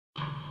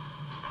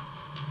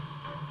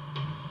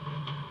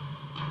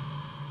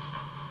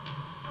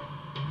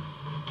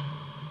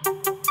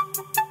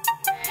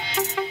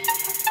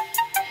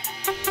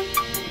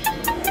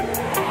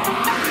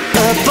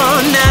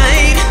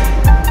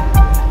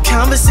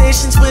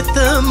Conversations with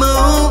the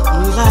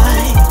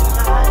moonlight,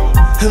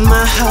 and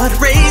my heart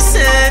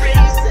racing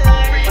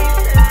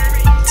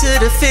to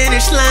the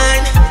finish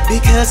line,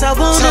 because I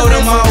wanna told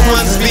them all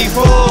once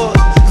before,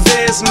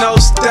 there's no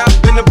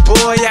stopping the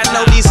boy. I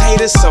know these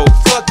haters so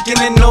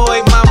fucking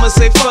annoyed. Mama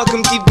say fuck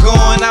them, keep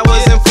going. I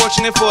wasn't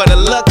fortunate for the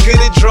luck of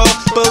the draw,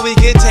 but we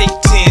could take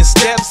 10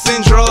 steps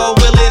and draw,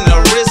 willing to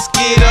risk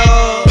it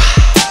all.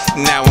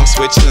 Now I'm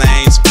switching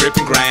lanes,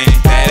 gripping grain.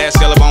 Badass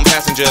yellow bone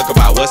passenger,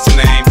 about what's the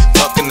name?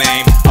 Fuck a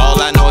name.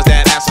 All I know is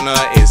that ass on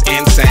her is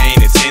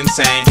insane. It's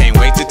insane. Can't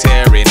wait to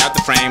tear it out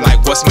the frame. Like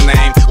what's my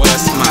name?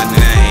 What's my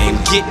name?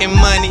 Getting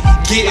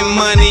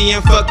money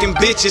and fucking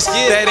bitches.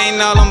 That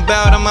ain't all I'm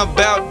about. I'm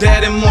about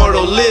that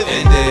immortal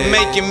living.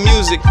 Making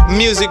music.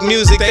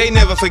 They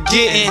never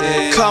forgetting.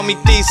 Call me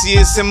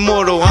Theseus,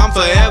 immortal. I'm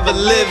forever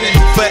living,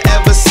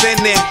 forever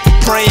sinning,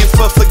 praying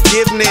for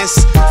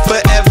forgiveness.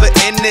 Forever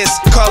in this,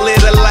 call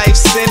it a life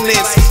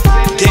sentence.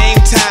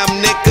 Game time,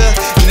 nigga.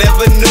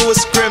 Never knew a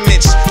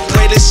scrimmage.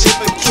 Play this shit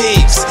for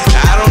keeps.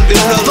 I don't do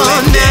no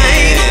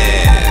lending.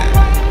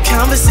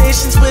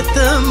 Conversations with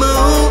the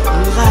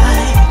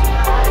moonlight,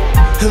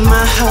 and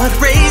my heart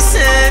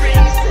racing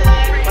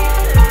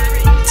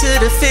to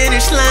the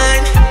finish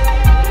line.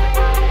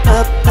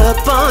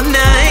 Up all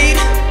night.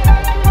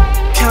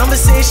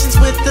 Conversations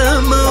with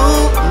the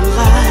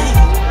moonlight,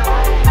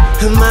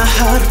 and my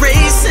heart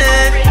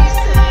racing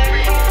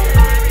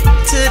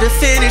to the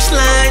finish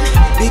line,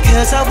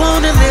 because I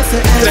wanna live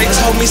forever. They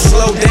told me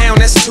slow down,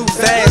 that's too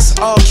fast.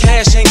 All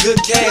cash ain't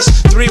good cash.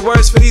 3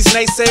 words for these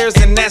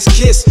naysayers, and that's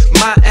kiss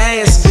my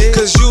ass.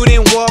 Cause you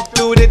didn't walk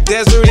through the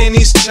desert in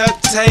these Chuck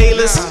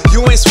Taylors.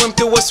 You ain't swim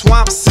through a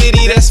swamp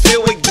city that's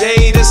filled with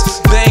gators.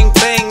 Bang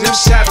bang, them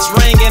shots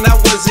rang and I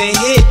wasn't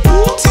hit.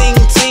 Ting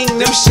ting,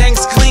 them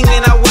shanks clean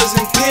and I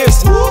wasn't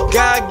pierced.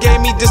 God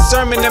gave me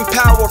discernment and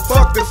power,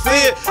 fuck the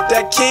fear.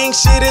 That king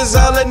shit is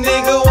all a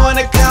nigga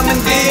wanna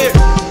commandeer.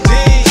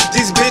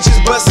 These bitches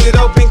busted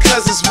open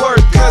cause it's work.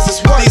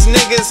 These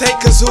niggas hate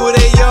cause who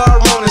they are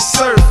on the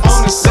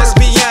surface. Let's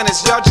be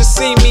honest, y'all just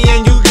see me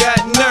and you got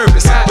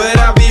nervous, but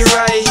I'll be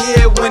right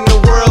here when the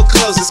world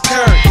closes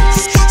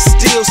curtains.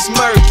 Still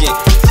smirking,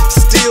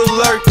 still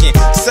lurking,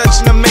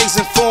 such an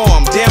amazing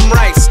form. Damn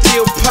right,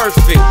 still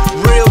perfect.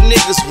 Real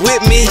niggas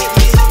with me,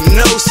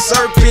 no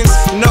serpents,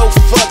 no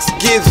fucks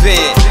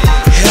given.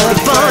 Up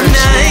all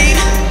night.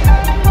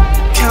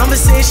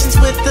 Conversations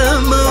with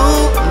the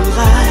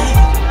moonlight,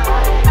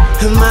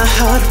 and my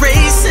heart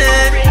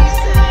racing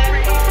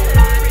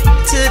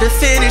to the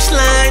finish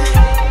line.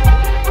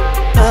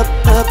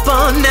 Up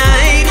all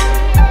night.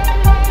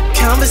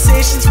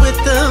 Conversations with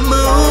the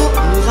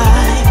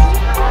moonlight,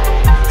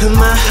 and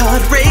my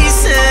heart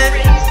racing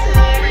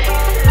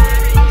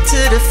to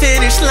the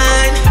finish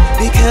line,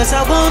 because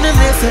I wanna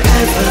live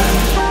forever.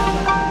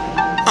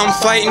 I'm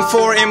fighting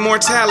for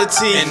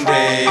immortality.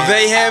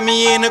 They had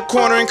me in a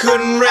corner and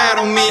couldn't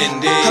rattle me.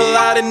 A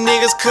lot of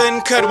niggas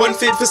couldn't cut, wasn't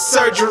fit for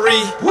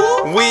surgery.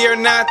 We are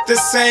not the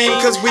same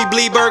cause we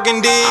bleed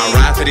burgundy. I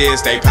ride for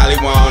this, they probably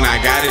won't.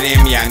 I got it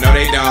in me, I know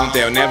they don't.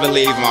 They'll never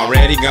leave, I'm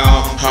already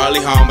gone.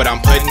 Hardly home, but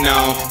I'm putting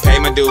on. Pay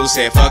my dues,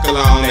 said fuck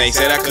alone. They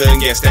said I couldn't,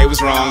 guess they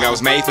was wrong. I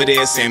was made for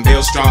this and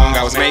built strong.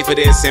 I was made for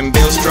this and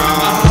built strong.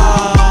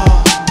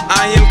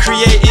 I am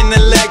creating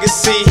a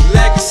legacy.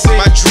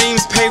 My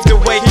dreams paved the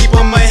way, keep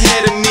them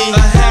ahead of me.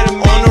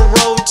 On the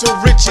road to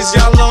riches,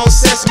 y'all on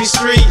Sesame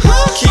Street.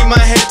 Keep my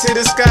head to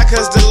the sky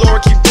cause the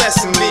Lord keep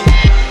blessing me.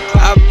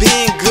 I've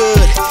been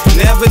good,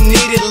 never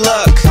needed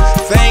luck.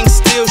 Things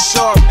still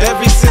sharp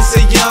ever since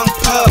a young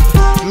pup.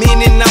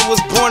 Meaning I was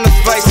born to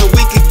fight so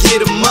we could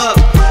get 'em up.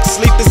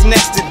 Sleep is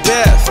next to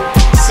death,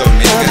 so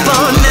nigga. Up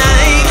all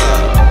night.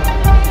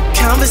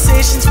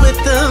 Conversations with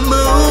the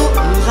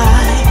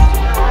moonlight,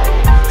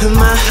 and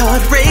my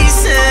heart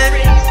racing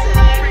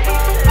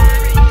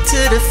to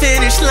the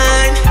finish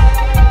line.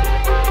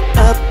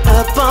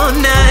 Up all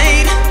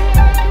night.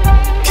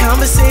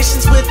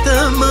 Conversations with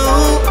the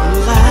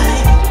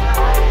moonlight,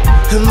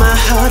 and my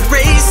heart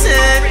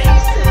racing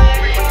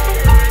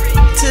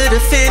to the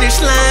finish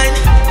line,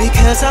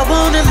 because I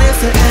wanna live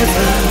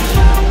forever.